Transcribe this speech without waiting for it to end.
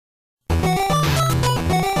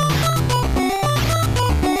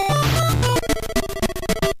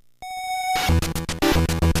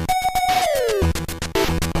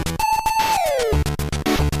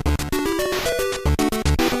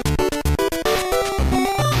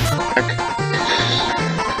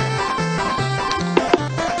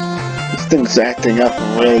thing's acting up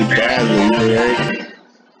really badly, right?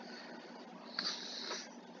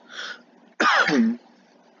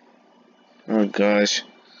 Oh gosh.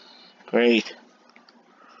 Great.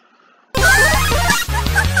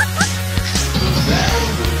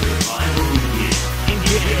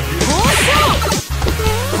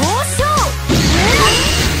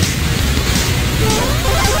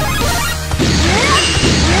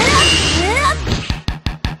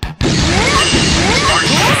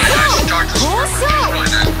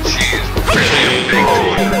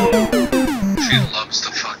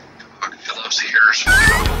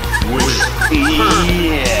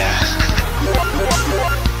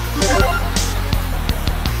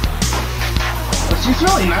 She's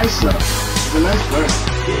really nice though. She's a nice person.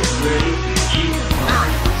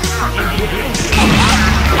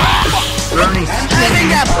 Bernie,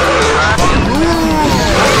 standing up!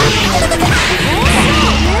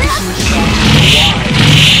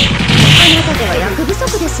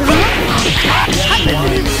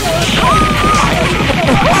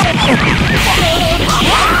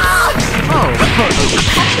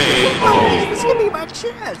 This could be my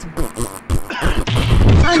chance.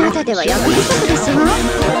 あなたでは役不足ですわ。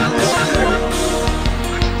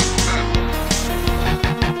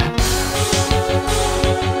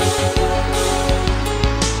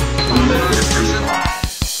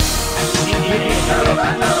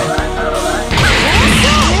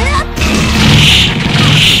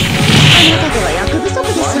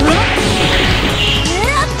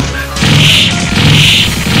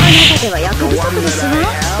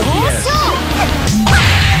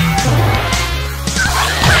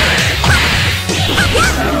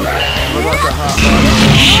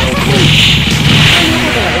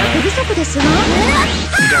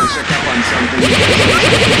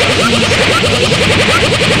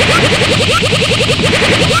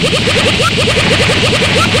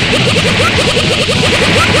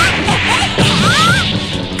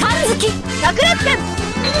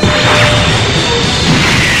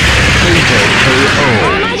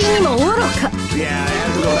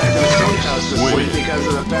Because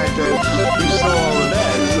of the fact that you stole all the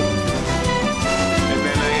beds, and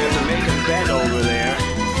then I had to make a bed over there.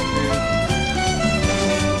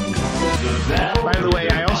 By the way,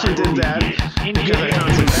 I also did that because I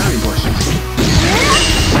found some berry bushes.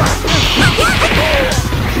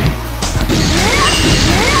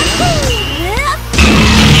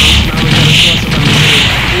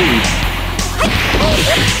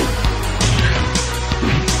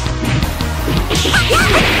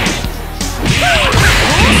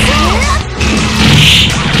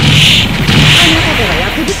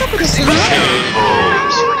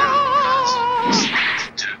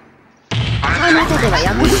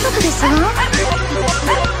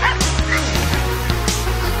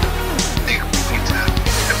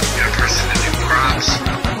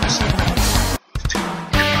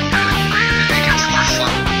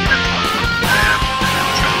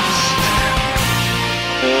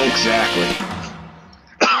 Exactly.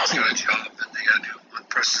 It's got a job, and they gotta do. One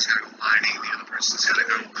person's gotta go mining, the other person's gotta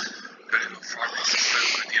go farming some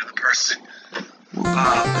food, the other person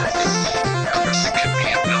can be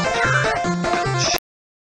a builder.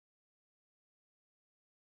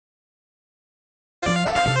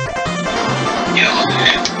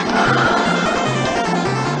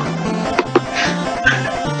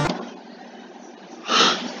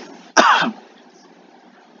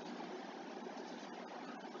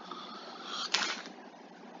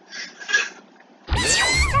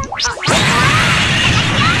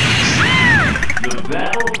 The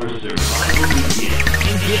battle for survival begins.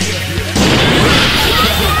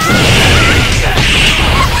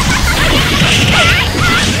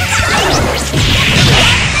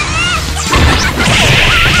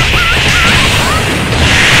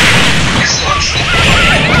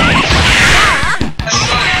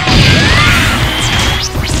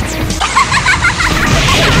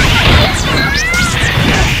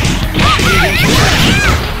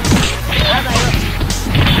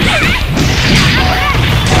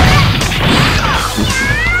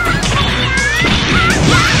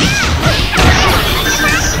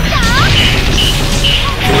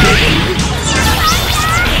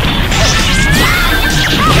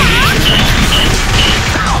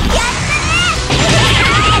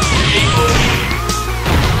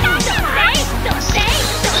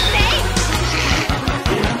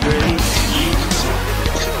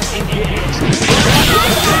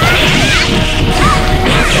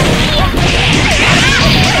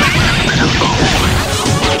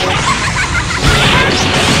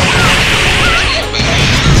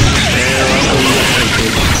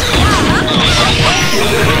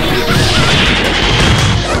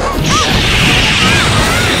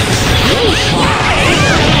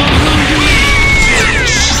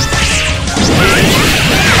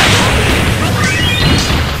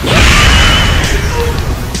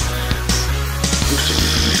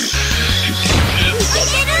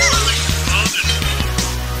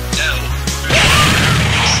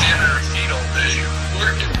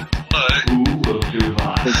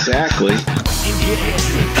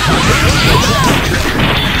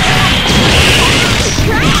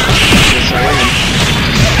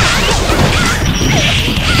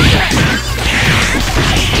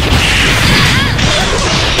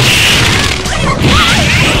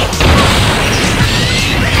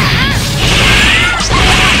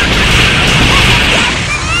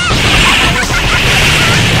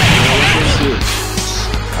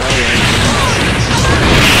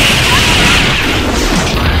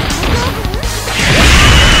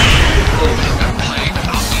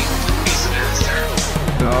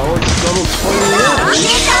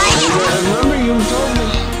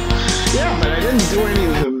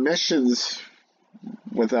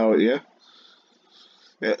 Without you.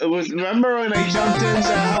 It was, remember when I jumped in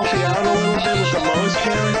to help you out a little bit with the Moe's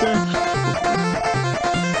character?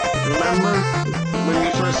 Remember when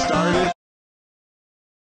you first started?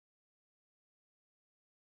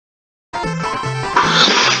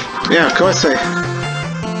 Yeah, of course I...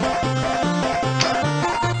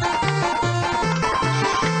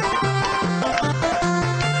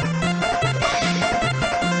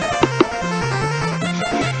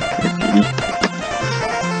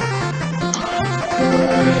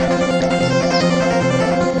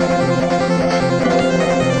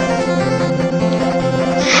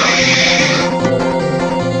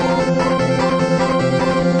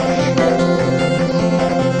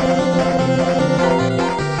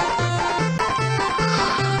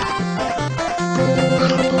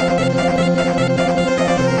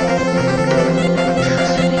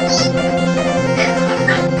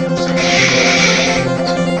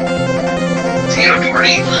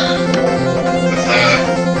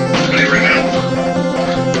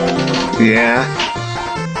 Yeah.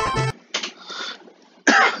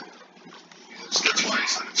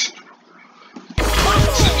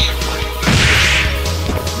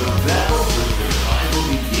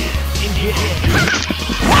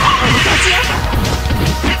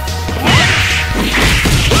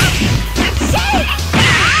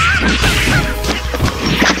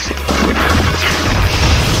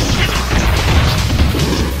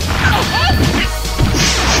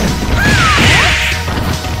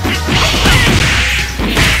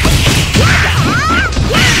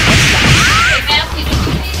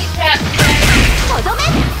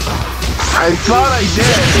 I thought I did.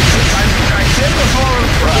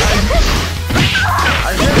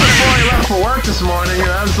 I did before I left for work this morning, and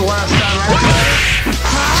that was the last time I tried it.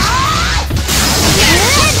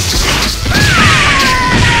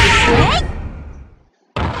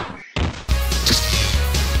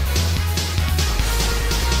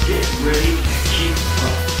 Get ready to keep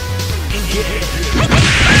up.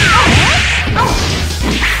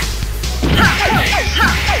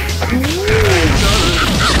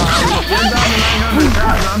 You're down to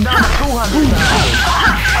 900,000. I'm down to 200,000.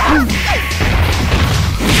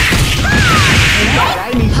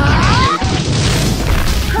 I need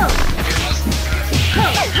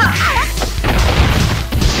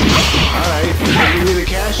alright, give me the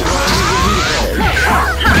cash as long as you give me the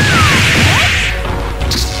cash.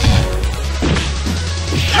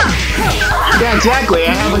 Yeah, exactly. I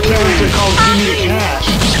have a character called Give Me the Cash.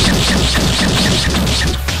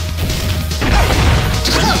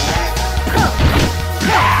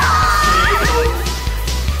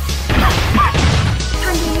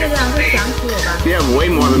 You have way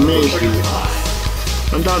more than me.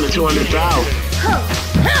 I'm down to 200,000.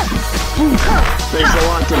 Thanks a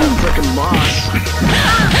lot to the frickin' boss.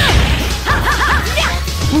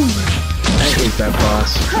 I hate that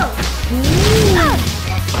boss.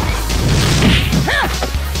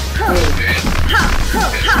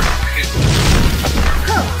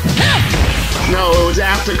 No, it was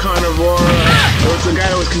after Carnivore. It was the guy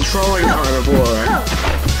that was controlling Carnivore.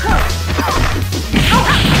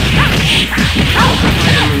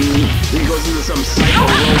 He goes into some psycho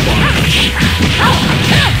robot.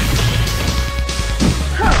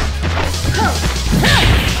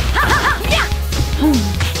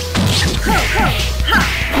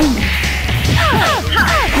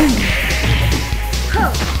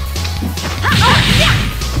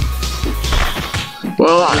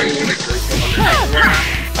 Well,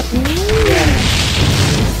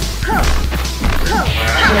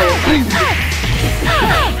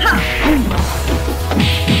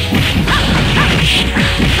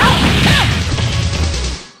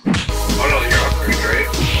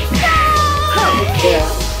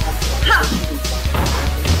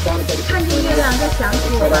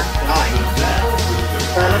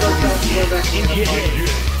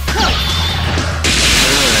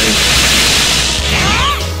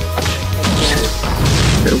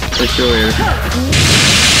 Talk to you later.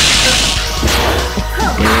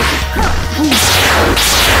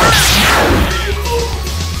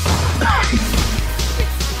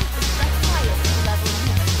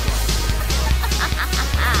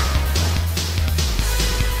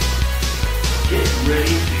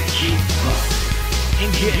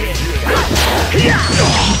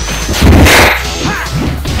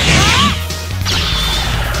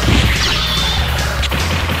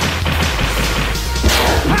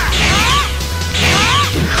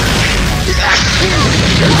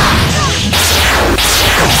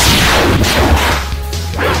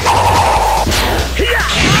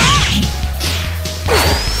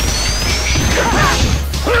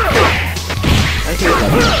 I hate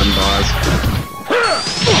that weapon boss.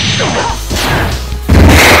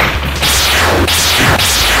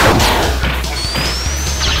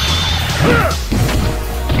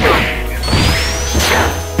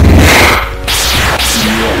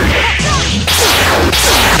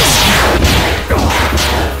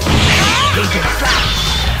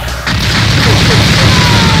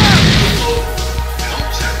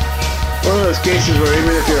 One of those cases where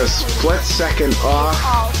even if you're a split second off,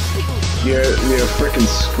 you're freaking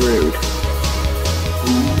screwed.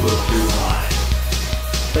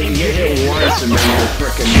 Like you get hit once and then you're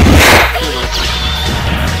freaking.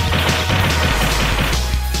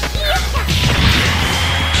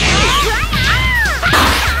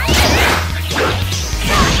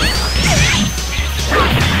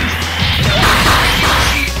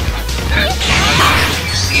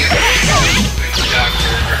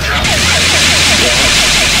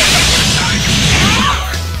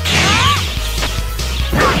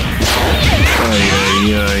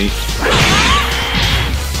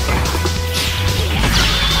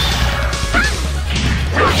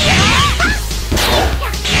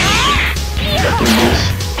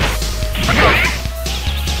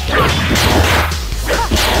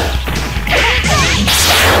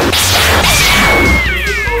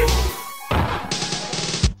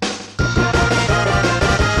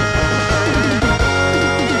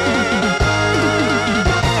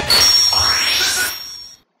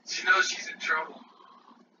 She knows she's in trouble.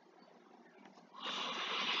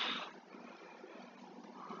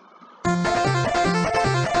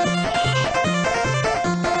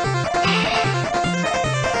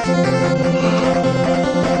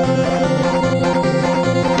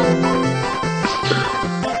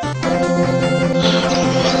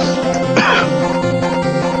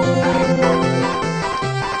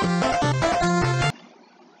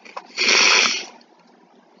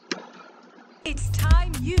 It's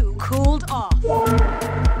time you cooled off.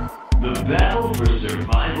 The battle for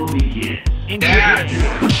survival begins.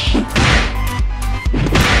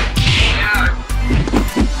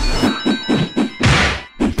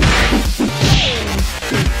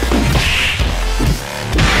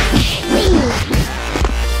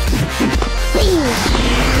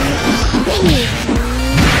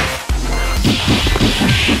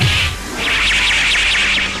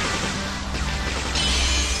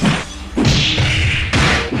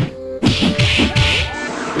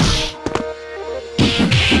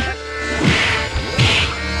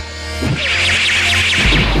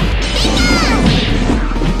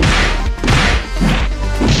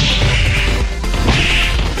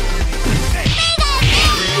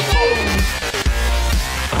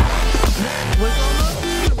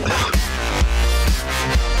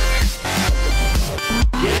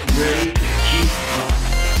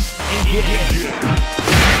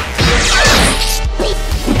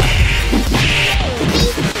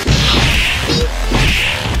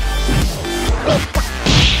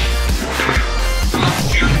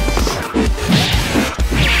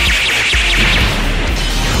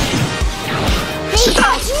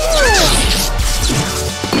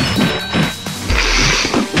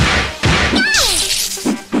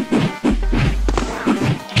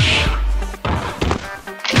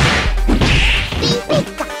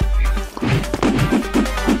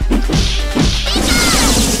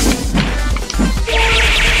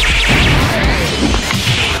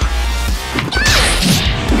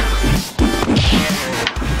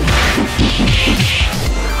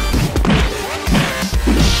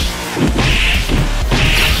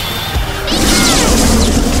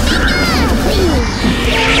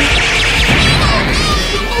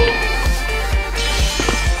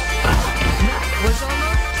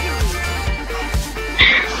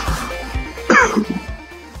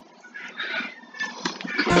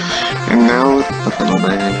 And now the final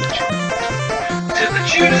match. To the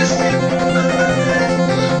Judas!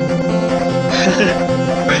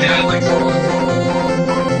 Right now, like so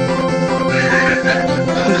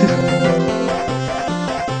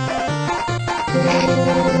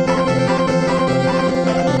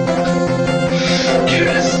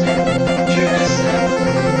Judas! Judas!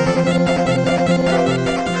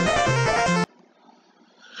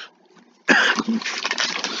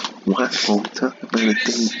 What will talk about the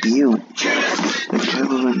debut? The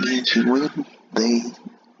government mentioned when they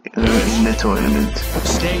in the tournament.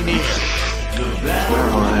 Stay near.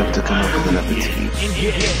 Well, I have to come up with another team.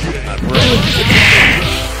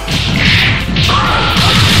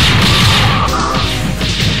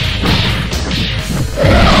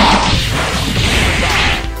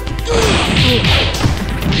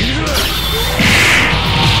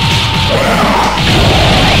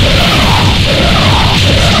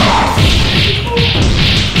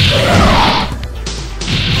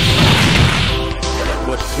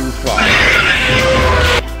 What's too far?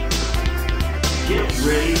 Get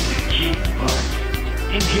ready to keep up.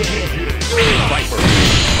 Engage. Viper.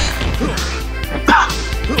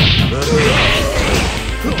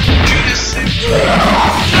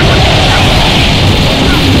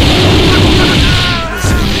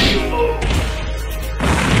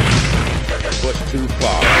 What's too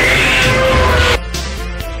far?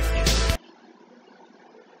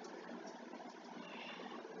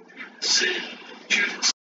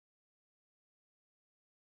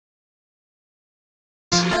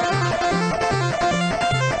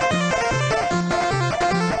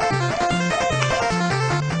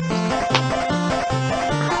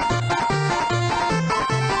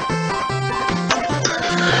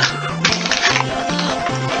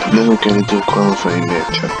 Then we're gonna do a qualifying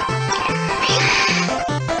matchup.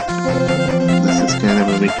 This is kind of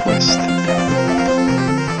a request.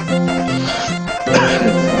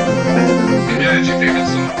 Yeah, it's your favorite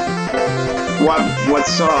song. What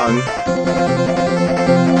song?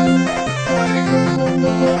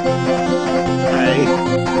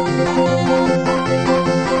 Hey.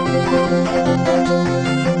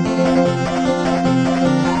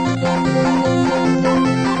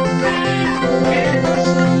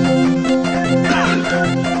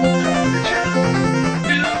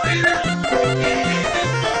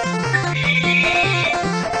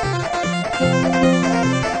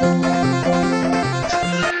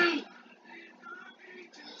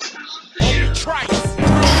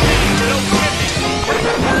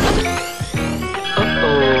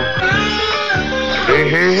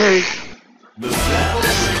 The battle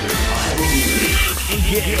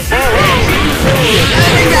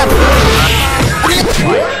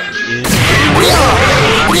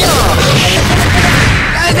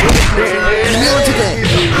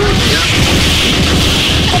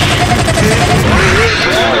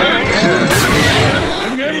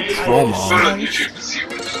for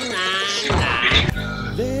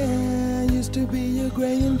There used to be a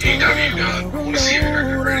gray and want to see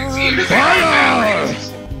her ratings. Even if I like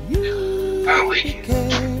it.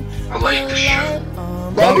 I like the show.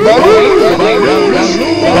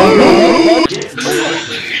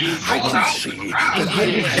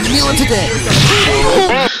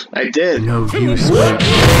 I did. no use,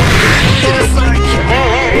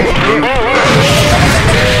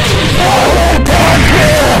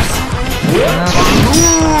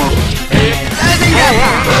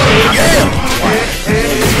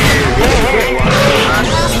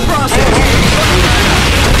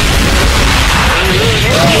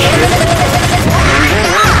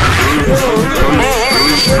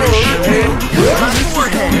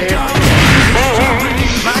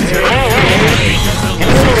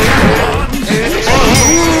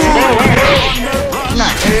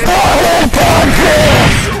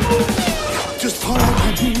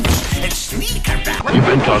 You've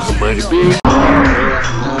been talking mighty big.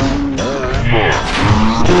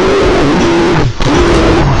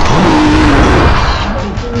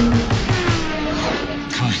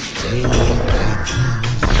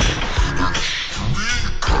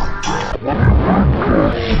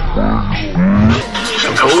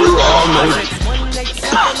 All night.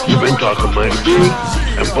 You've been talking mighty big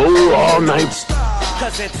and bowl all night.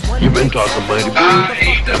 You've been talking mighty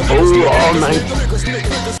big and bowl all night.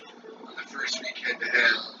 The first week head to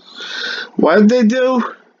head. What'd they do?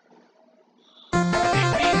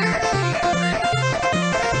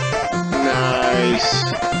 Nice.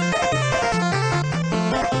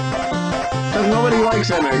 Cause nobody likes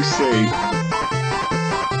NXT.